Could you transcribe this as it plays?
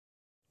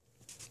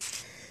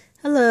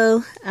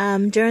Hello.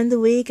 During the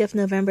week of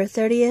November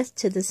 30th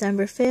to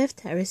December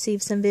 5th, I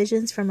received some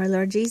visions from our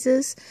Lord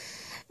Jesus.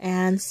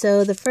 And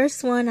so the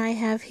first one I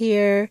have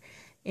here,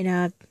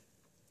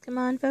 come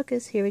on,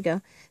 focus. Here we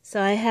go.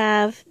 So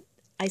I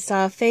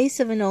saw a face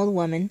of an old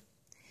woman,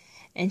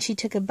 and she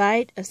took a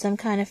bite of some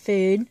kind of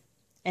food.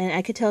 And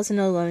I could tell it's an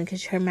old woman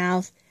because her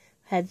mouth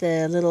had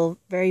the little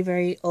very,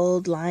 very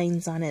old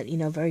lines on it,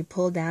 very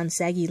pulled down,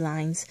 saggy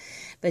lines.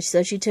 But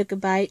so she took a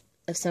bite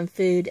of some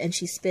food and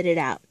she spit it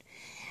out.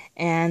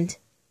 And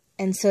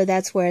so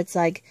that's where it's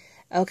like,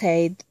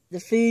 okay, the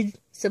food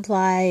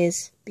supply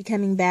is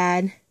becoming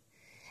bad,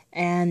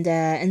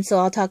 and so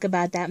I'll talk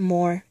about that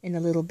more in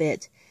a little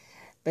bit.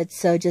 But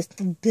so just,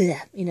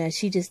 bleh,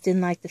 she just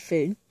didn't like the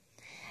food.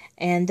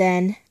 And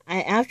then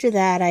after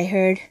that, I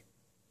heard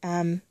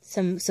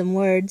some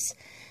words,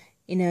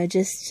 I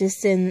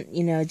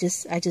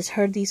just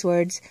heard these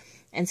words,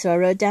 and so I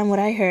wrote down what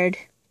I heard,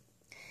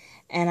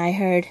 and I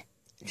heard,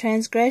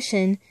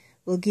 transgression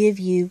will give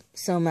you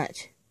so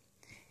much.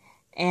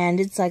 And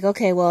it's like,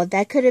 okay, well,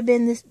 that could have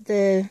been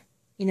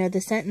the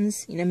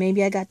sentence.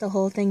 Maybe I got the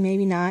whole thing,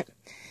 maybe not.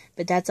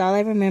 But that's all I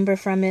remember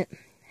from it.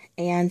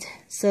 And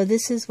so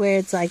this is where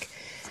it's like,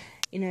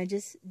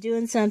 just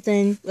doing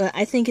something. Well,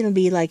 I think it'll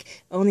be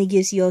like, only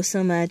gives you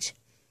so much.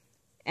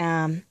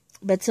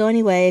 But so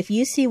anyway, if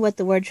you see what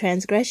the word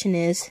transgression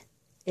is,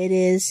 it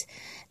is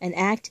an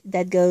act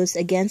that goes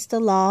against the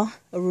law,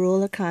 a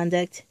rule or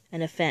conduct,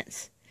 an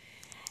offense.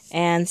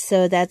 And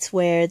so that's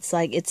where it's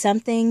like, it's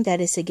something that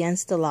is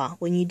against the law.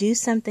 When you do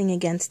something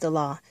against the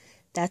law,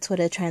 that's what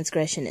a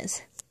transgression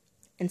is.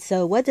 And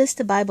so what does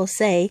the Bible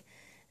say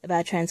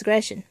about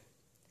transgression?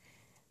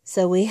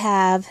 So we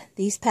have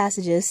these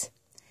passages.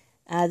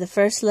 The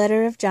first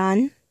letter of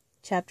John,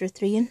 chapter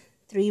 3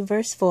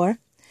 verse 4.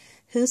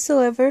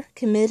 Whosoever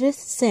committeth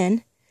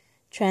sin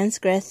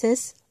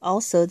transgresseth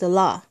also the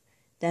law.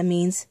 That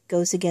means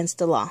goes against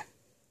the law.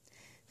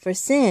 For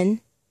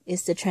sin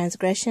is the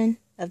transgression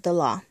of the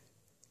law.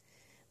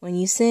 When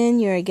you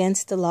sin, you're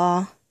against the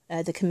law,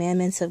 the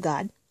commandments of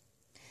God.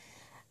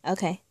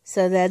 Okay,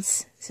 so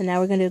now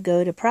we're going to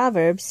go to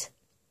Proverbs,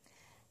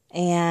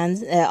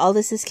 and all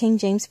this is King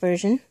James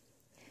Version,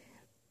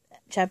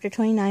 chapter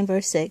 29,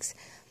 verse 6.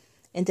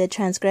 In the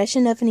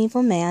transgression of an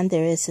evil man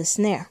there is a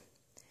snare,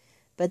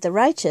 but the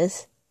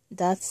righteous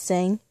doth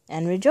sing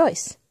and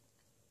rejoice.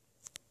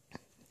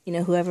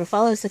 Whoever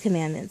follows the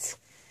commandments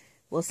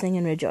will sing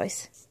and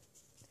rejoice.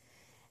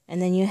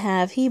 And then you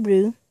have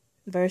Hebrew,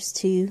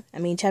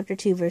 chapter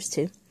 2, verse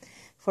 2.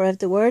 For if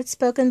the word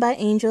spoken by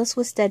angels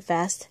was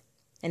steadfast,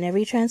 and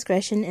every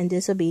transgression and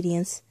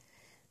disobedience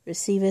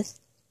receiveth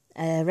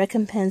a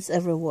recompense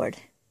of reward.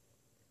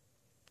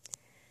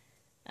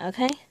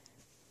 Okay?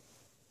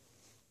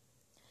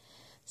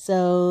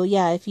 So,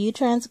 yeah, if you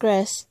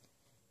transgress,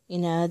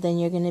 then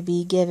you're going to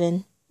be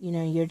given,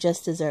 your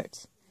just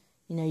deserts.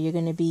 You're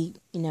going to be,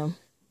 if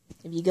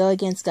you go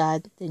against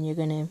God, then you're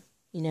going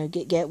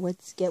to, get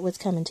what's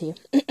coming to you.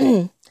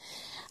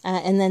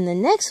 And then the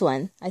next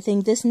one, I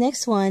think this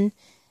next one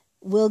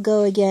will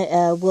go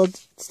again, we'll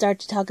start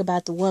to talk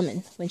about the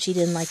woman when she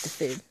didn't like the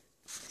food.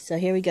 So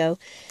here we go.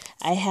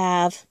 I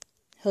have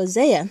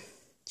Hosea,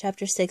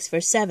 chapter 6,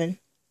 verse 7.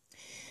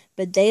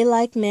 But they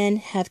like men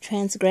have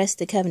transgressed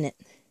the covenant.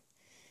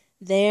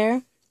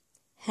 There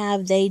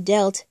have they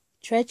dealt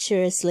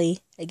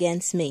treacherously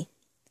against me.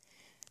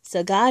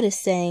 So God is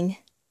saying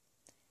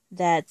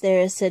that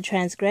there is a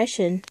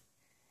transgression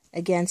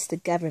against the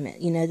government.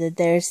 That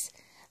there's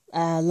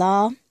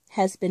law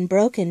has been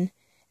broken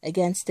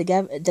against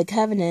the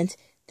covenant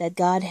that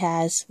God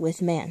has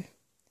with man.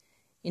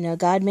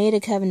 God made a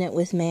covenant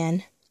with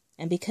man,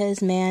 and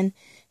because man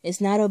is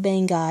not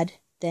obeying God,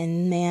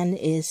 then man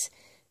is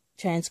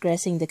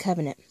transgressing the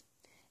covenant.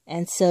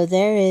 And so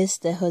there is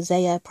the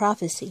Hosea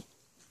prophecy.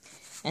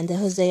 And the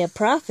Hosea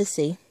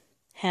prophecy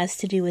has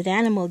to do with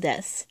animal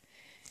deaths.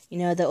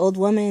 The old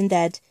woman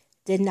that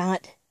did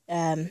not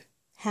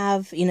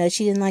have,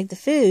 she didn't like the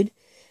food.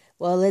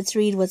 Well, let's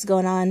read what's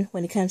going on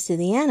when it comes to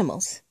the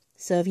animals.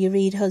 So if you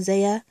read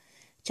Hosea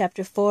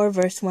chapter 4,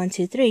 verse 1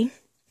 to 3,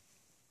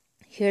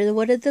 hear the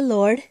word of the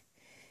Lord,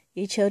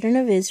 ye children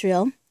of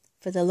Israel,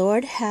 for the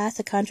Lord hath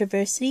a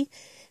controversy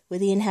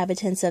with the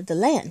inhabitants of the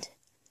land,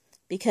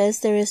 because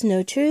there is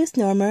no truth,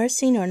 nor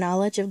mercy, nor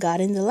knowledge of God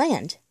in the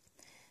land.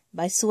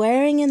 By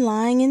swearing and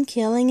lying and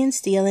killing and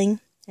stealing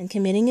and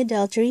committing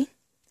adultery,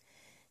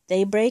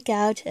 they break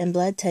out, and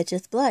blood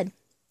toucheth blood.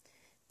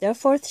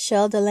 Therefore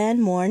shall the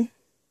land mourn,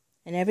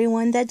 and every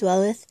one that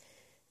dwelleth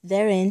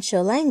therein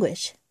shall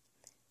languish,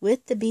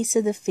 with the beasts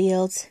of the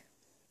fields,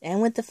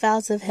 and with the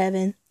fowls of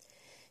heaven,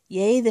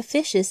 yea, the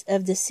fishes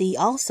of the sea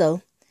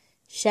also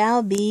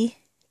shall be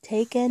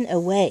taken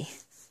away.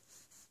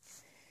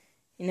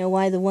 You know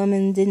why the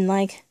woman didn't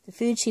like the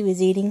food she was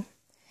eating?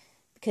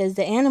 Because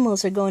the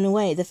animals are going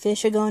away. The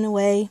fish are going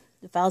away.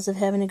 The fowls of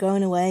heaven are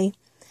going away.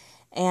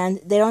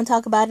 And they don't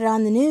talk about it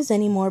on the news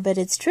anymore, but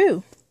it's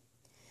true.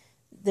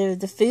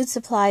 The food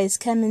supply is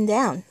coming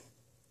down.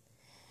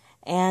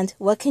 And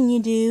what can you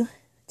do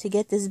to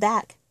get this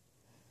back?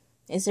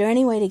 Is there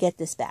any way to get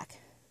this back?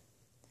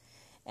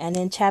 And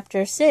in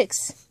chapter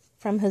 6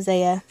 from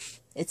Hosea,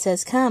 it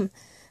says, Come,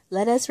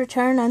 let us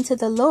return unto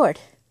the Lord,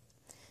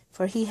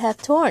 for he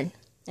hath torn,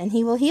 and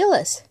he will heal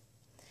us.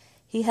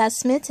 He hath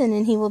smitten,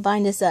 and he will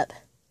bind us up.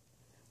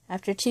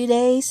 After 2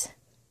 days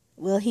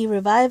will he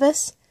revive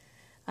us.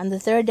 On the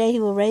 3rd day he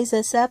will raise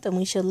us up, and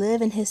we shall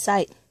live in his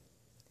sight.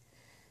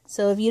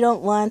 So if you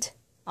don't want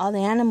all the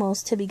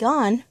animals to be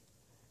gone,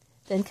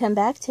 then come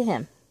back to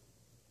him.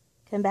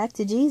 Come back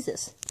to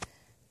Jesus.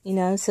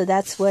 So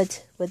that's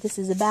what this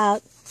is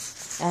about.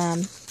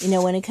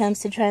 When it comes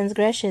to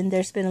transgression,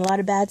 there's been a lot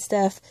of bad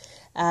stuff.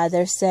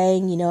 They're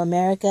saying,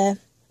 America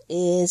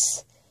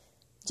is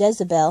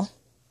Jezebel,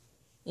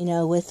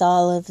 with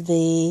all of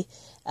the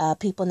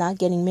people not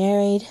getting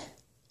married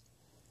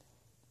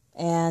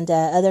and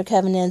other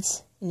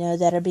covenants,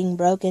 that are being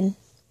broken,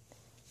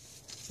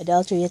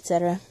 adultery,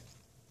 etc.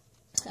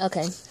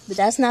 Okay, but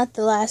that's not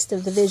the last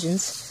of the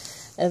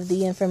visions of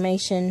the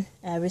information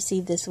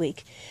received this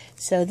week.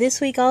 So this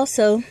week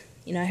also,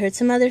 I heard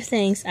some other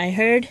things. I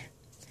heard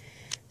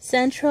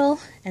Central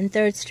and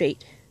 3rd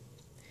Street.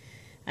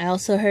 I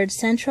also heard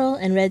Central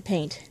and red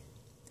paint.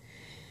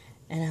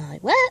 And I'm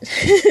like, what?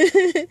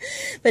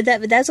 but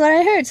that's what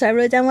I heard, so I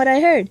wrote down what I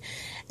heard.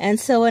 And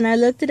so when I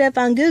looked it up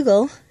on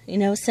Google,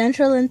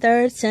 Central and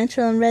 3rd,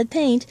 Central and red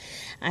paint,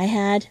 I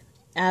had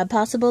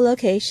possible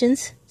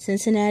locations: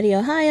 Cincinnati,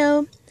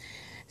 Ohio,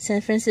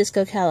 San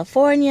Francisco,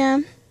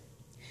 California.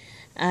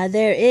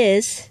 There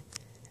is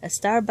a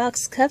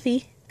Starbucks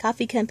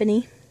coffee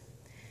company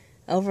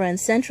over on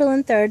Central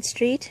and 3rd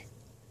Street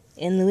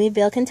in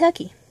Louisville,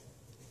 Kentucky.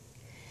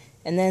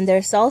 And then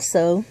there's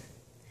also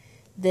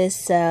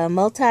this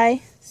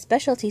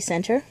multi-specialty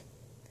center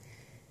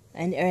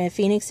in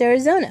Phoenix,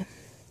 Arizona.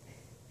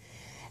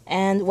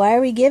 And why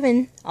are we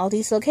given all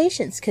these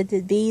locations? Could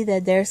it be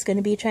that there's going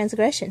to be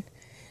transgression?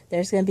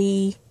 Could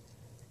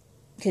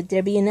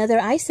there be another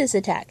ISIS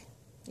attack?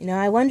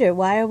 I wonder,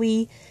 why are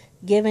we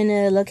given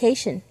a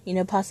location,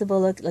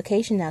 possible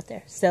location out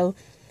there? So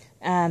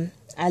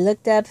I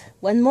looked up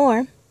one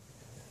more,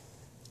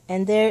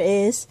 and there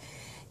is,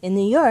 in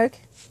New York,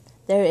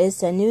 there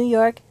is a New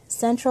York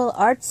Central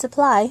Art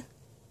Supply,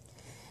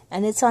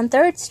 and it's on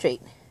 3rd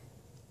Street,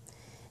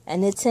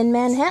 and it's in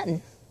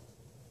Manhattan.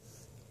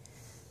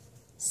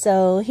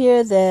 So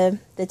here the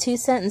 2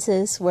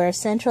 sentences were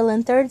Central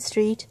and 3rd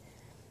Street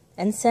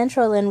and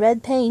Central and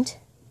red paint,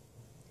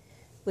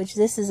 which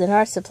this is an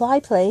art supply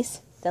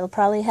place that'll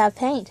probably have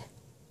paint.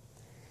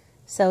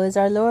 So is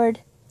our Lord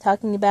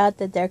talking about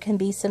that there can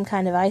be some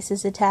kind of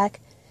ISIS attack,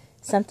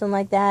 something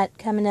like that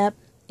coming up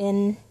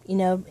in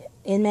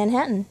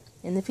Manhattan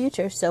in the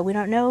future? So we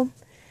don't know.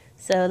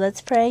 So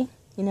let's pray,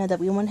 that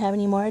we won't have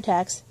any more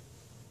attacks.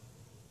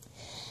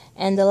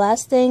 And the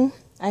last thing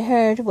I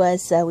heard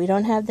was we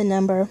don't have the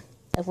number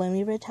of when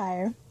we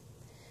retire,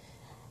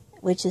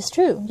 which is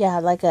true. Yeah,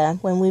 like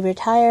when we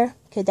retire,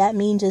 could that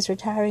mean just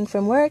retiring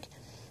from work?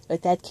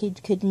 Like that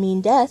could mean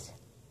death.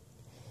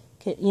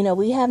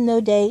 We have no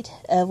date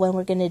of when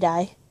we're going to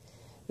die.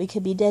 We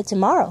could be dead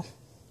tomorrow.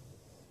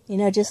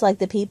 Just like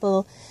the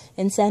people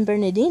in San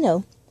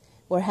Bernardino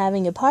were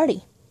having a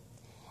party.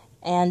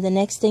 And the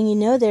next thing you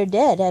know, they're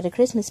dead at a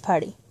Christmas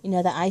party.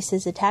 The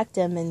ISIS attacked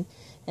them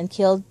and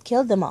killed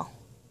them all.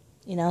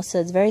 So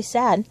it's very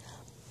sad.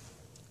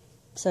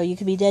 So you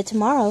could be dead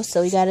tomorrow,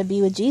 so we got to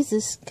be with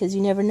Jesus, because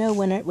you never know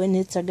when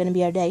it's going to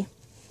be our day.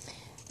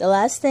 The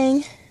last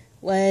thing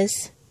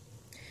was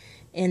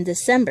in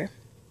December.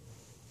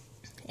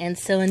 And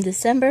so in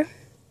December,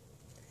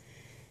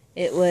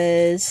 it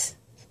was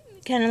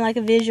kind of like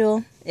a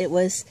visual.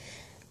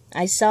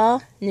 I saw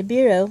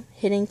Nibiru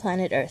hitting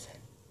planet Earth,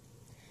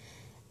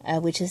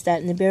 which is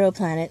that Nibiru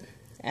planet.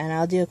 And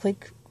I'll do a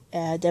quick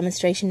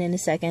demonstration in a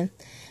second.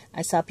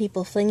 I saw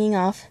people flinging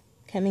off,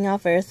 coming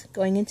off Earth,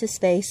 going into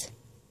space.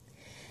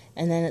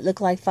 And then it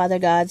looked like Father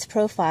God's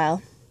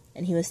profile,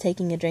 and he was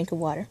taking a drink of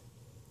water.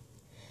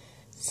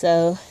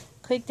 So,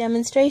 quick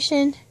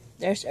demonstration.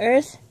 There's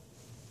Earth.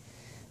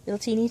 Little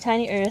teeny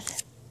tiny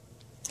Earth.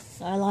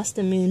 Oh, I lost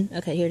the moon.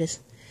 Okay, here it is.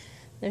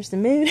 There's the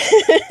moon.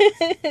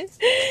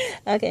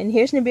 Okay, and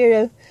here's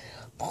Nibiru.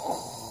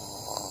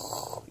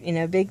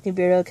 Big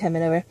Nibiru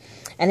coming over.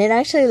 And it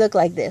actually looked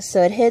like this.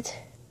 So it hit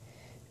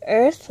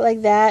Earth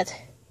like that,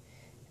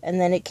 and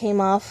then it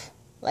came off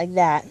like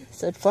that.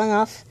 So it flung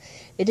off.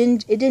 It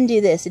didn't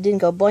do this. It didn't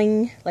go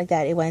boing like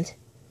that. It went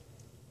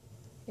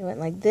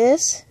like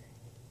this,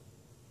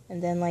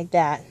 and then like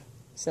that.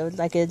 So it's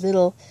like a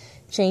little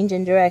change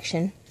in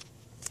direction.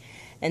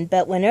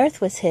 But when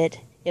Earth was hit,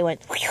 it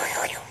went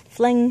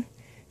fling,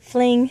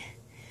 fling,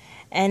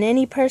 and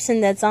any person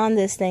that's on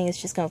this thing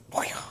is just going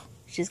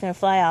to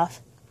fly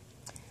off.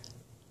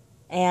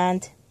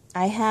 And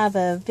I have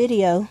a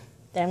video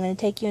that I'm going to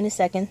take you in a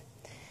second,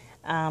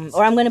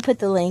 or I'm going to put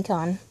the link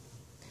on.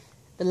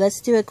 But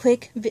let's do a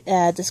quick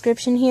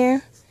description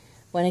here.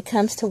 When it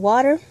comes to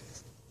water,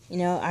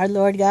 our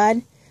Lord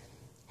God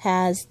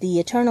has the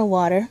eternal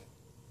water,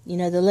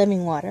 the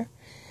living water.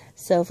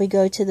 So if we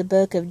go to the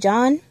book of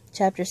John,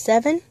 chapter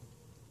 7,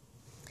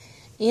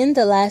 In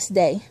the last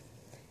day,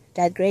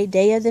 that great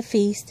day of the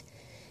feast,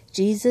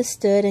 Jesus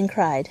stood and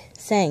cried,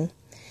 saying,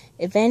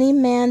 If any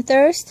man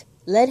thirst,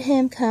 let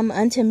him come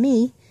unto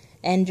me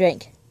and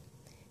drink.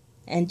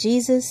 And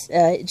Jesus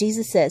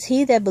says,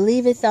 He that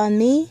believeth on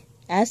me,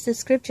 as the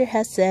scripture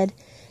hath said,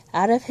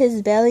 out of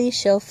his belly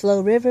shall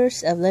flow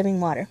rivers of living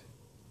water.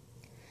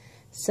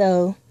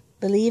 So,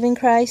 believe in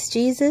Christ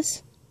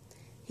Jesus.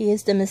 He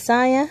is the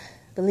Messiah.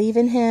 Believe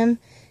in him,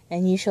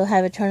 and you shall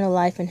have eternal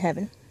life in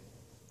heaven.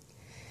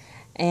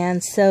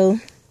 And so,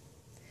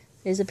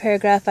 there's a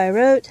paragraph I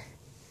wrote,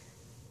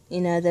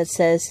 that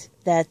says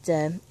that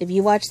if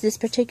you watch this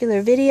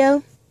particular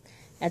video,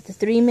 at the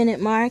 3-minute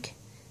mark,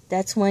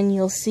 that's when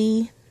you'll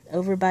see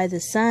over by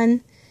the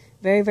sun,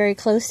 very, very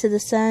close to the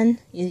sun.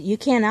 You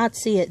cannot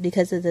see it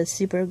because of the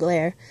super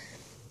glare,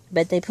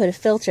 but they put a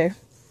filter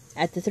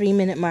at the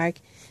 3-minute mark,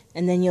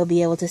 and then you'll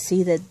be able to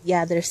see that,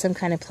 yeah, there's some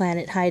kind of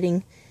planet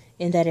hiding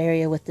in that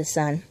area with the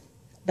sun.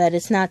 But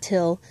it's not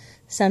till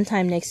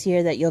sometime next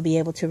year that you'll be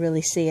able to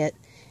really see it.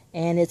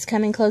 And it's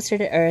coming closer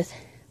to Earth.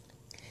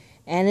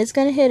 And it's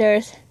going to hit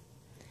Earth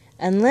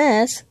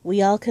unless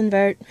we all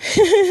convert.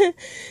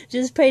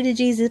 Just pray to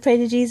Jesus, pray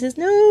to Jesus.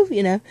 No,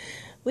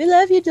 we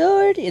love you,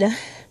 Lord,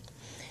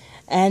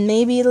 And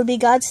maybe it'll be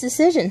God's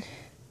decision.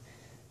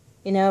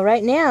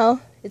 Right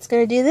now, it's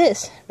going to do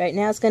this. Right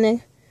now, it's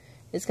going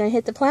to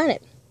hit the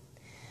planet.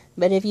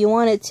 But if you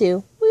want it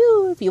to,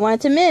 if you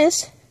want it to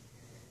miss,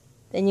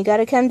 then you got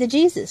to come to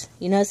Jesus.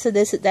 So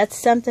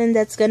that's something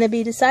that's going to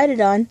be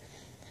decided on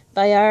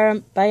by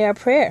our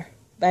prayer,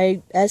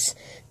 by us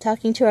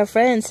talking to our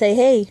friends. Say,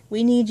 hey,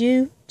 we need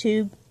you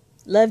to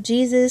love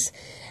Jesus,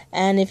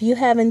 and if you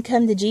haven't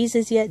come to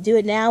Jesus yet, do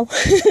it now.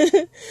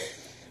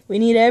 We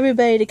need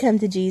everybody to come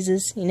to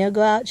Jesus.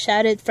 Go out,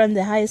 shout it from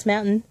the highest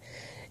mountain.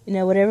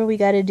 Whatever we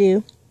got to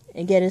do,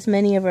 and get as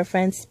many of our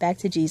friends back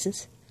to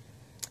Jesus.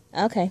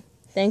 Okay,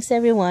 thanks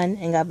everyone,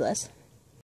 and God bless.